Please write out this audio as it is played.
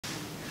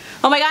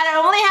Oh my god, I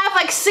only have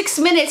like 6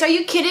 minutes. Are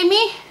you kidding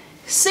me?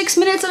 6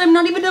 minutes and I'm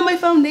not even done my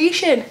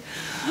foundation.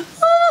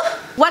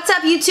 What's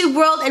up YouTube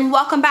world, and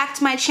welcome back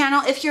to my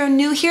channel. If you're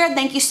new here,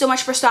 thank you so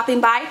much for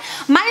stopping by.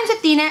 My name's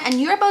Athena and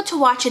you're about to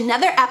watch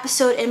another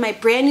episode in my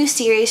brand new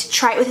series,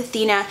 Try It With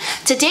Athena.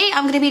 Today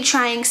I'm going to be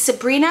trying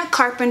Sabrina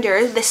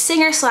Carpenter, the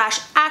singer slash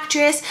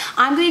actress.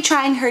 I'm going to be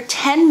trying her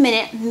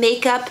 10-minute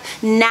makeup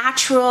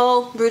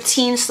natural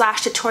routine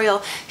slash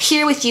tutorial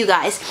here with you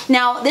guys.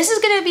 Now this is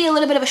going to be a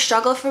little bit of a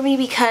struggle for me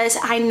because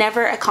I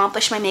never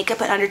accomplish my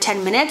makeup in under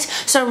 10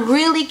 minutes. So I'm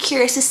really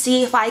curious to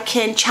see if I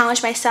can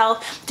challenge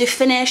myself to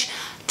finish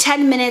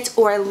 10 minutes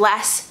or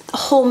less a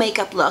whole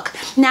makeup look.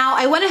 Now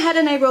I went ahead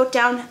and I wrote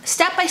down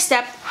step by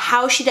step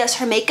how she does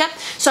her makeup,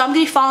 so I'm going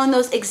to be following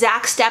those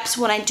exact steps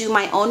when I do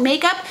my own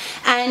makeup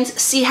and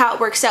see how it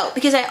works out,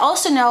 because I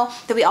also know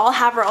that we all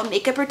have our own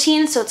makeup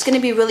routine, so it's going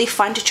to be really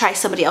fun to try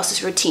somebody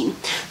else's routine.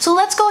 So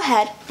let's go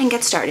ahead and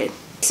get started.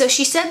 So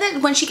she said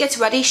that when she gets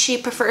ready, she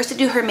prefers to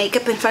do her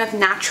makeup in front of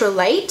natural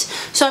light.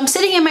 So I'm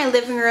sitting in my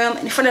living room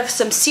in front of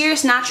some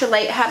serious natural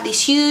light. I have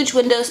these huge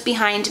windows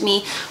behind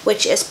me,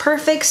 which is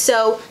perfect.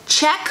 So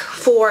check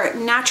for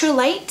natural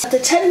light. The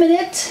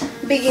 10-minute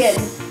begin.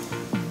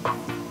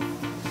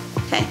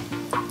 Okay,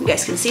 you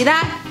guys can see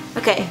that?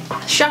 Okay,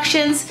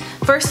 instructions.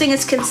 First thing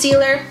is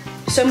concealer.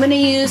 So I'm going to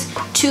use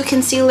 2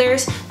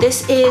 concealers.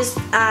 This is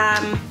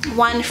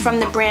one from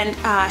the brand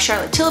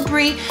Charlotte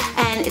Tilbury,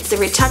 and it's the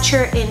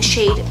Retoucher in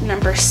shade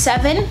number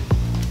 7.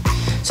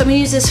 So I'm going to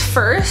use this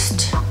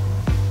first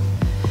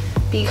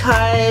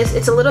because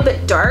it's a little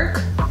bit dark.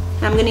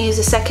 And I'm going to use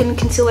the second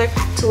concealer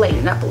to lighten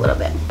it up a little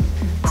bit.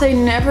 So I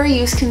never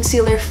use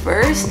concealer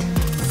first.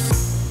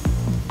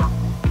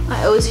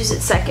 I always use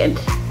it second.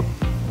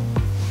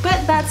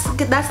 But that's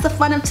the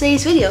fun of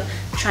today's video.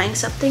 Trying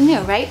something new,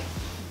 right?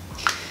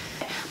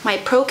 My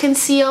Pro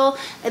Conceal,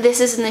 this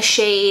is in the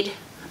shade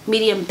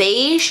medium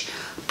beige.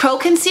 Pro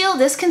Conceal,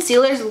 this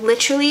concealer is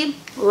literally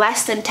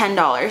less than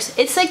 $10.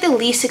 It's like the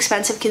least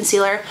expensive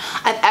concealer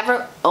I've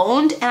ever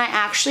owned, and I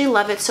actually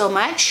love it so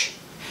much.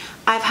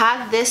 I've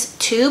had this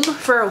tube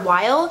for a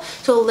while,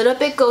 so a little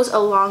bit goes a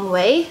long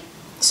way.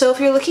 So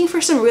if you're looking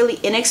for some really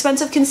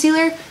inexpensive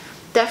concealer,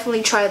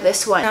 definitely try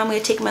this one. Now I'm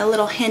going to take my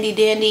little handy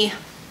dandy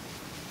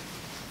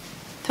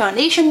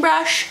foundation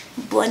brush,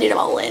 blend it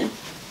all in.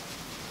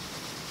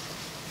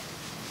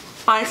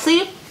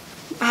 Honestly,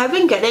 I have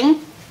been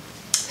getting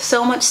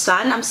so much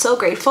sun. I'm so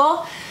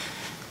grateful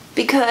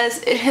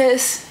because it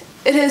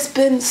has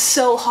been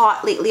so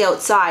hot lately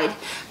outside.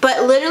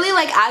 But literally,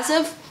 like as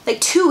of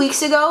like 2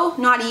 weeks ago,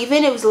 not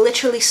even, it was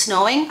literally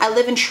snowing. I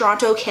live in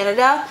Toronto,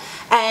 Canada,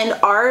 and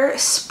our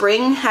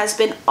spring has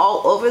been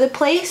all over the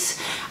place.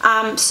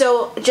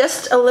 So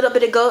just a little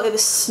bit ago, it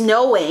was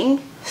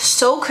snowing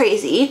so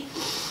crazy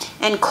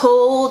and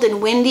cold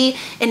and windy,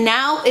 and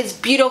now it's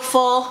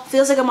beautiful.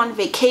 Feels like I'm on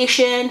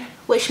vacation,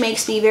 which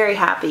makes me very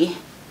happy.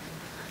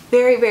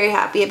 Very, very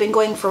happy. I've been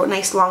going for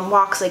nice long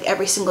walks like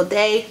every single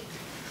day,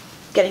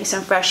 getting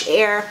some fresh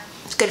air.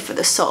 It's good for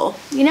the soul,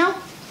 you know?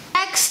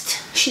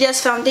 Next, she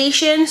does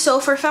foundation. So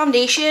for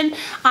foundation,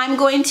 I'm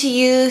going to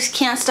use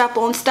Can't Stop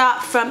Won't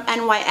Stop from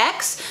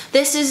NYX.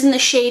 This is in the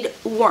shade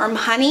Warm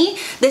Honey.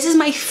 This is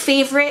my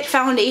favorite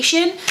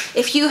foundation.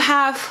 If you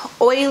have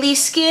oily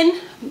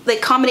skin,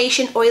 like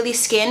combination oily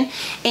skin,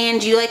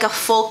 and you like a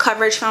full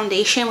coverage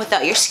foundation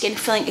without your skin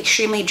feeling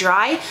extremely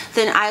dry,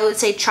 then I would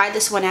say try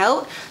this one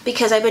out,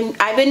 because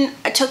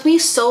it took me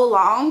so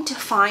long to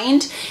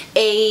find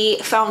a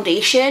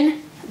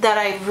foundation that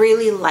I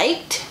really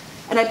liked.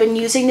 And I've been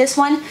using this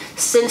one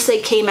since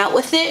they came out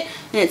with it,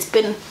 and it's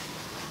been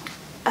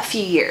a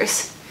few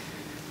years.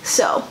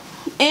 So,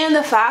 and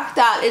the fact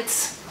that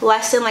it's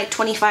less than like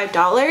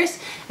 $25,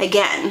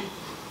 again,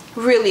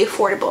 really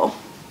affordable.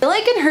 I feel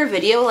like in her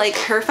video, like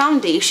her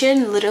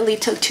foundation literally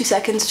took 2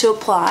 seconds to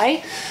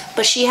apply,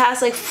 but she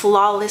has like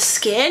flawless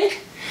skin.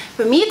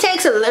 For me, it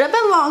takes a little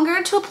bit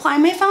longer to apply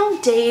my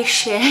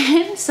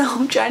foundation, so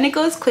I'm trying to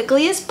go as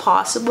quickly as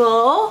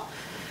possible.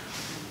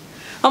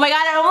 Oh my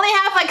god, I only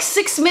have like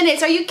 6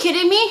 minutes. Are you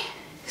kidding me?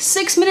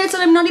 6 minutes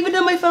and I'm not even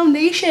done my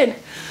foundation.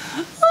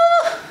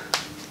 Oh.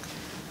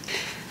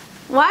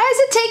 Why is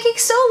it taking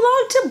so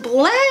long to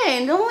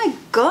blend? Oh my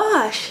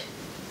gosh.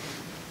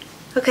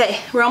 Okay,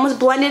 we're almost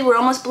blended. We're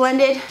almost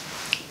blended.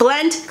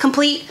 Blend,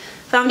 complete,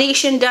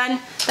 foundation done.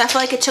 That felt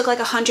like it took like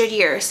 100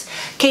 years.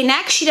 Okay,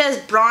 next she does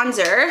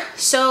bronzer.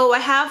 So I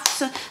have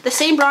the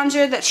same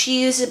bronzer that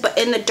she uses, but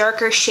in the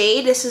darker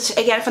shade. This is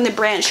again from the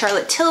brand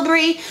Charlotte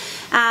Tilbury.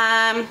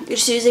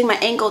 Just using my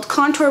angled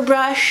contour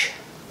brush.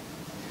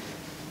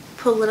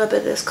 Put a little bit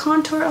of this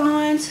contour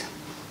on.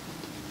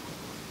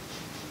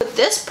 With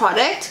this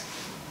product,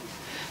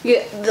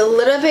 the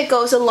little bit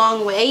goes a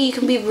long way. You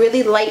can be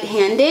really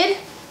light-handed.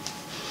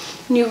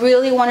 And you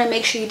really want to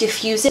make sure you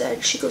diffuse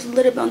it. She goes a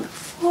little bit on the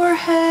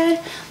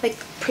forehead, like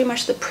pretty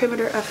much the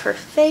perimeter of her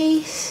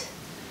face.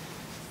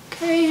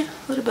 Okay, a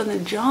little bit on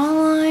the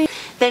jawline.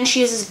 Then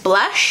she uses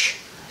blush.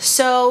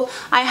 So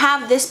I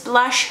have this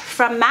blush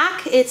from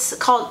MAC. It's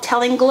called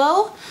Telling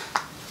Glow.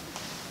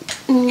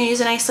 I'm gonna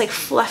use a nice like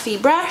fluffy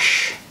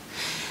brush.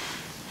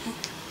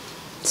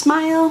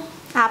 smile,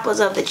 apples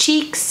of the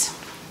cheeks.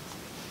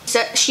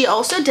 So she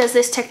also does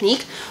this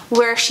technique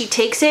where she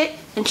takes it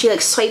and she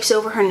like swipes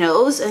over her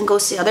nose and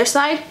goes to the other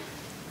side.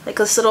 Like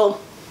this little,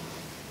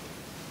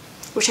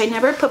 which I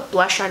never put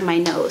blush on my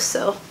nose,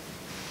 so.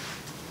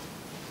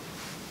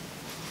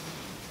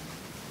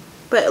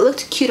 But it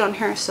looked cute on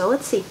her, so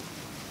let's see.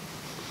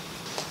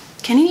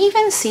 Can you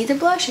even see the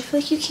blush? I feel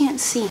like you can't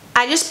see.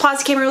 I just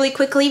paused the camera really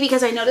quickly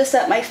because I noticed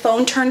that my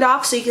phone turned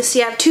off, so you can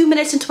see I have 2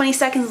 minutes and 20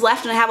 seconds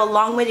left and I have a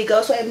long way to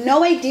go, so I have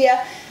no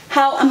idea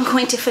how I'm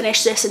going to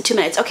finish this in 2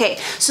 minutes. Okay,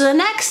 so the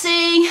next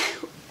thing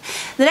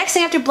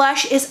after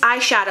blush is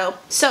eyeshadow.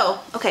 So,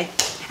 okay,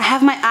 I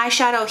have my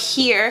eyeshadow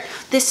here.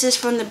 This is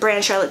from the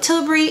brand Charlotte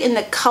Tilbury in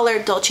the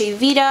color Dolce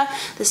Vita.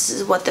 This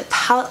is what the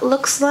palette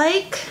looks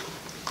like.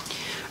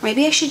 Or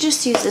maybe I should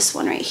just use this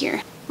one right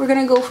here. We're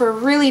gonna go for a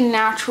really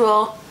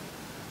natural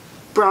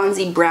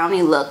bronzy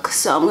brownie look.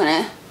 So I'm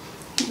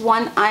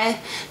gonna,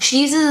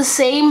 she uses the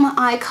same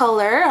eye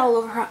color all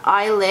over her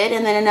eyelid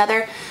and then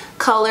another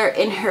color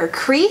in her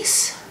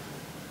crease,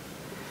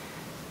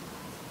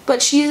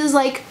 but she uses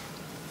like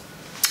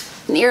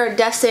an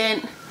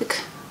iridescent,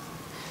 like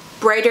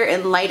brighter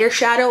and lighter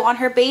shadow on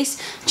her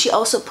base. She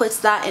also puts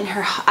that in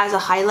her as a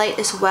highlight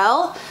as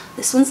well.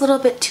 This one's a little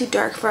bit too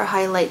dark for a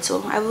highlight,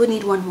 so I would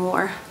need one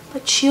more,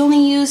 but she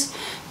only used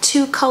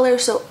 2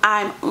 colors, so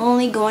I'm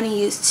only going to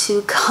use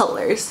 2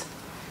 colors.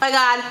 Oh my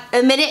god,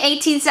 1 minute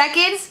 18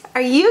 seconds?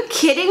 Are you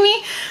kidding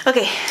me?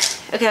 Okay.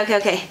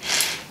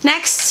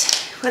 Next,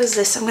 what is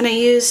this? I'm gonna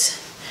use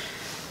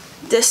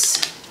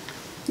this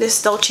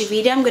Dolce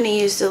Vita. I'm gonna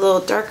use the little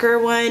darker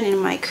one in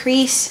my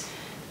crease.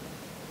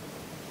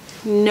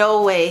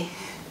 No way.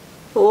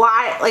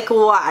 Why? Like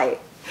why?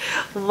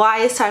 Why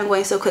is time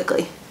going so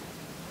quickly?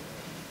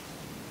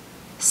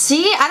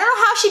 See, I don't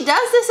know how she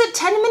does this in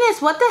 10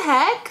 minutes. What the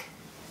heck?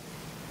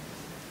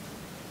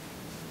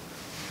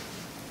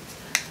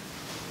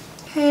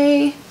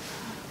 Okay.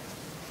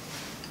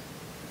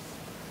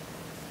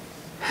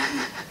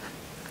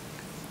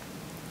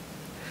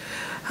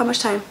 How much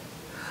time?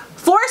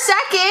 4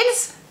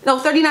 seconds? No,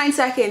 39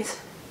 seconds.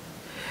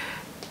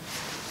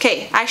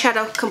 Okay,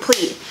 eyeshadow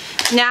complete.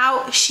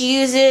 Now she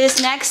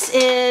uses, next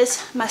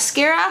is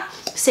mascara.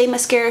 Same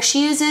mascara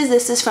she uses.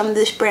 This is from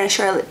this brand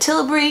Charlotte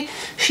Tilbury.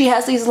 She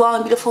has these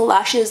long, beautiful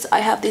lashes.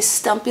 I have these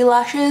stumpy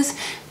lashes,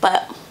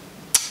 but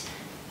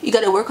you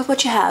gotta work with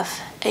what you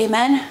have.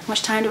 Amen? How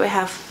much time do I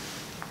have?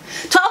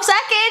 12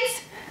 seconds!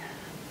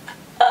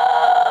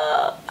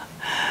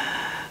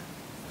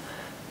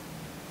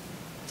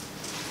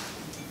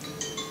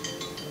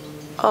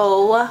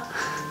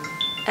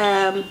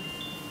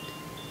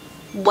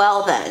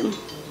 Well then.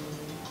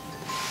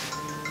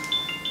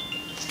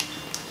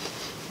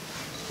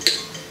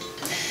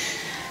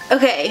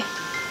 Okay.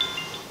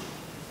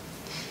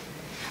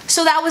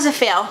 So that was a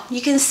fail.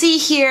 You can see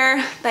here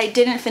that I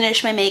didn't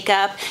finish my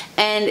makeup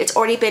and it's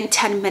already been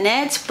 10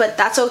 minutes, but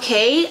that's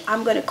okay.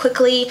 I'm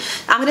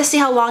gonna see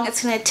how long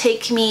it's gonna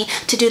take me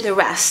to do the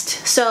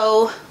rest.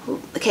 So,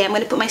 okay, I'm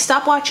gonna put my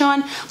stopwatch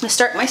on. I'm gonna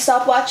start my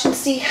stopwatch and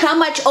see how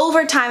much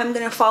overtime I'm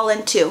gonna fall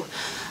into.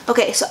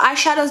 Okay, so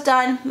eyeshadow's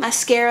done,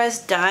 mascara's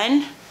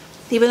done,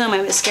 even though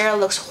my mascara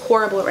looks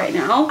horrible right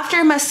now.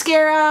 After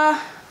mascara,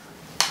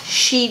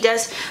 she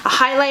does a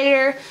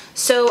highlighter.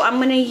 So I'm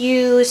gonna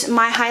use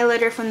my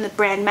highlighter from the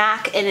brand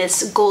MAC, and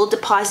it's Gold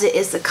Deposit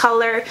is the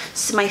color.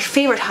 This is my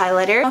favorite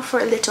highlighter.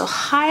 For a little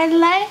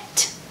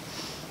highlight.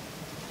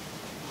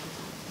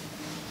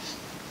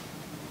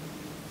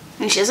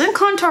 And she doesn't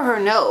contour her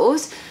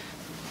nose,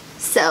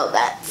 so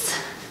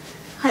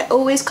I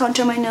always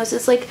contour my nose.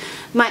 It's like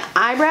my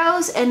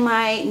eyebrows and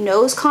my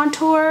nose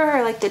contour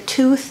are like the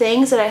 2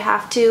 things that I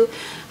have to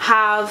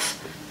have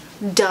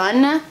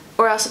done,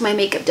 or else my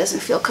makeup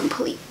doesn't feel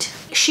complete.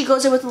 She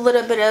goes in with a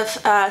little bit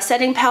of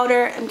setting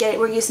powder.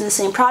 We're using the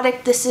same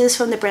product. This is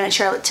from the brand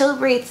Charlotte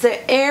Tilbury. It's the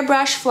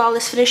Airbrush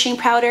Flawless Finishing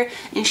Powder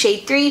in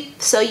shade 3.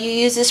 So you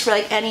use this for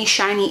like any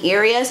shiny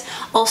areas.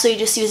 Also, you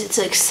just use it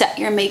to like set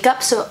your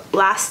makeup so it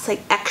lasts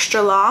like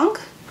extra long.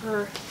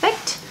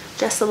 Perfect.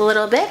 Just a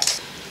little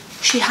bit.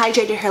 She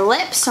hydrated her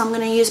lips, so I'm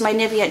gonna use my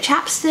Nivea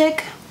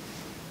chapstick.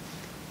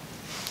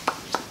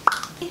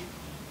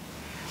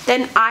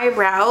 Then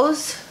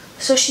eyebrows.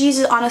 So she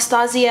uses an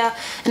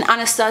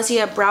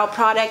Anastasia brow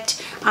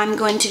product. I'm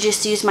going to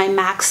just use my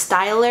MAC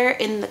Styler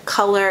in the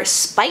color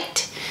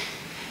Spiked.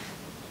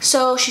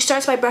 So she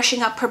starts by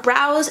brushing up her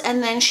brows,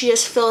 and then she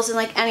just fills in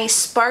like any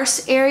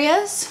sparse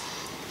areas.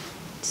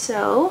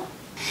 So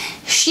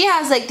she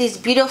has like these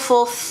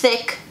beautiful,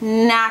 thick,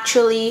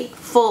 naturally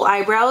full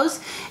eyebrows,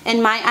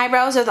 and my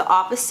eyebrows are the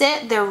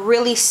opposite. They're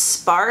really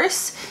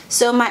sparse.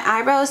 So my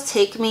eyebrows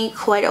take me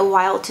quite a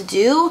while to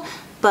do,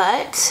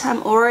 but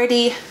I'm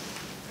already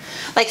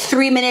like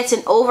 3 minutes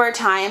in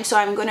overtime, so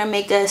I'm gonna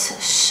make this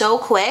so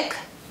quick.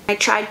 I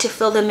tried to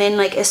fill them in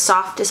like as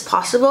soft as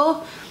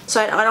possible, so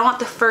I don't want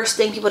the first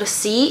thing people to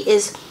see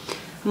is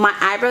my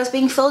eyebrows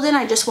being filled in.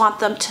 I just want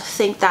them to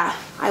think that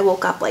I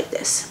woke up like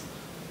this.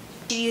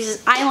 She uses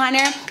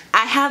eyeliner.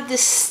 I have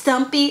this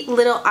stumpy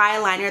little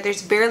eyeliner.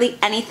 There's barely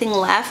anything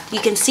left. You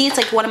can see it's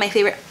like one of my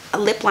favorite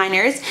lip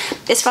liners.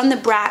 It's from the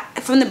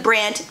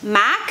brand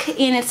MAC,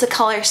 and it's the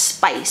color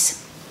Spice.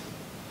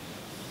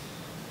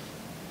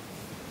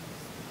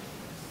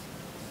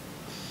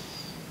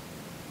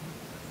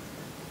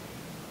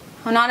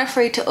 I'm not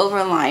afraid to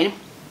overline,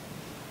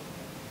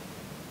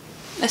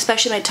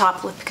 especially my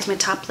top lip, because my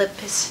top lip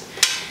is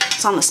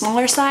on the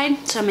smaller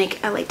side, so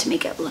I like to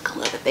make it look a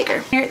little bit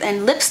bigger.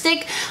 And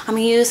lipstick, I'm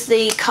gonna use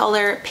the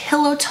color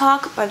Pillow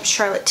Talk by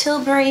Charlotte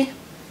Tilbury.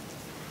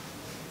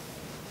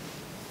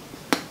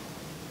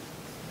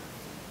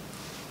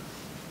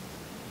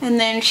 And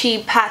then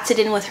she pats it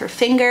in with her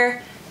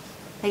finger,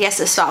 I guess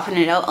to soften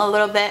it out a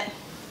little bit.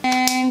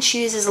 And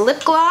she uses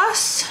lip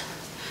gloss.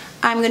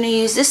 I'm gonna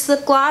use this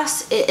lip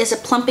gloss. It is a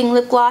plumping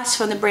lip gloss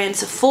from the brand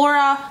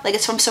Sephora, like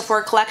it's from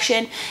Sephora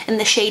collection, in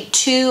the shade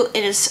 2.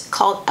 It is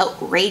called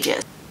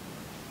Outrageous.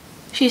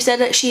 She said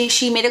that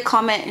she made a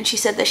comment, and she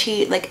said that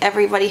like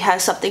everybody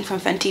has something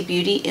from Fenty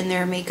Beauty in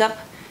their makeup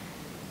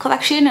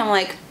collection. I'm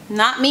like,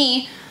 not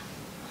me.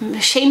 I'm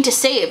ashamed to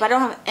say it, but I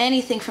don't have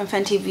anything from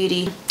Fenty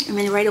Beauty. And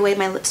then right away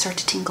my lips start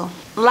to tingle.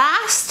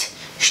 Last,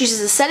 she uses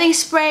a setting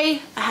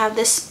spray. I have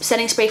this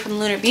setting spray from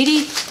Lunar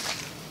Beauty.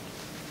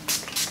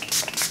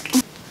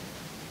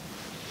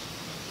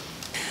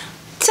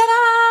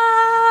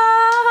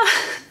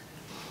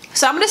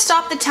 So I'm gonna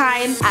stop the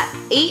time at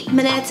 8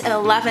 minutes and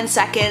 11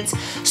 seconds.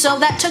 So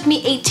that took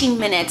me 18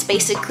 minutes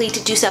basically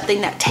to do something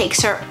that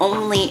takes her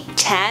only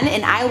 10,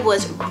 and I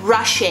was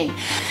rushing.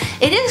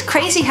 It is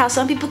crazy how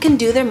some people can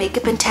do their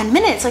makeup in 10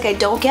 minutes. Like, I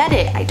don't get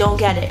it. I don't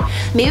get it.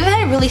 Maybe if I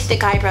had really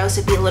thick eyebrows,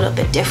 it'd be a little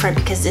bit different,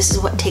 because this is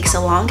what takes the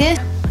longest.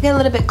 I'll get a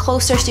little bit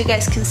closer so you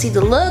guys can see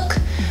the look.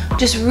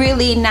 Just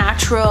really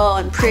natural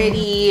and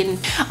pretty. And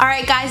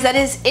alright guys, that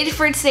is it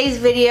for today's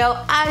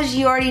video. As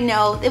you already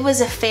know, it was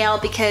a fail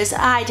because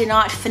I did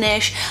not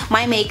finish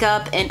my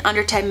makeup in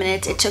under 10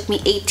 minutes. It took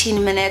me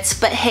 18 minutes,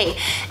 but hey,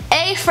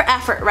 A for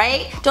effort,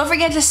 right? Don't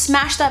forget to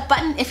smash that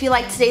button if you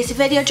liked today's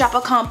video. Drop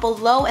a comment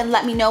below and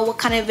let me know what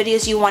kind of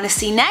videos you want to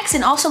see next,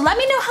 and also let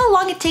me know how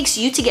long it takes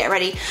you to get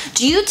ready.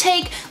 Do you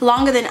take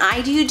longer than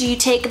I do? Do you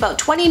take about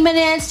 20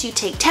 minutes? Do you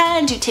take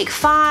 10? Do you take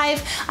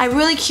 5? I'm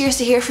really curious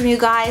to hear from you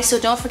guys, so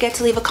don't forget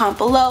to leave a comment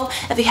below.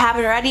 If you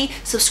haven't already,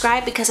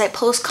 subscribe, because I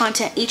post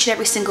content each and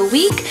every single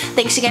week.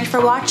 Thanks again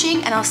for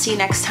watching, and I'll see you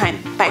next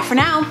time. Bye for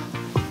now.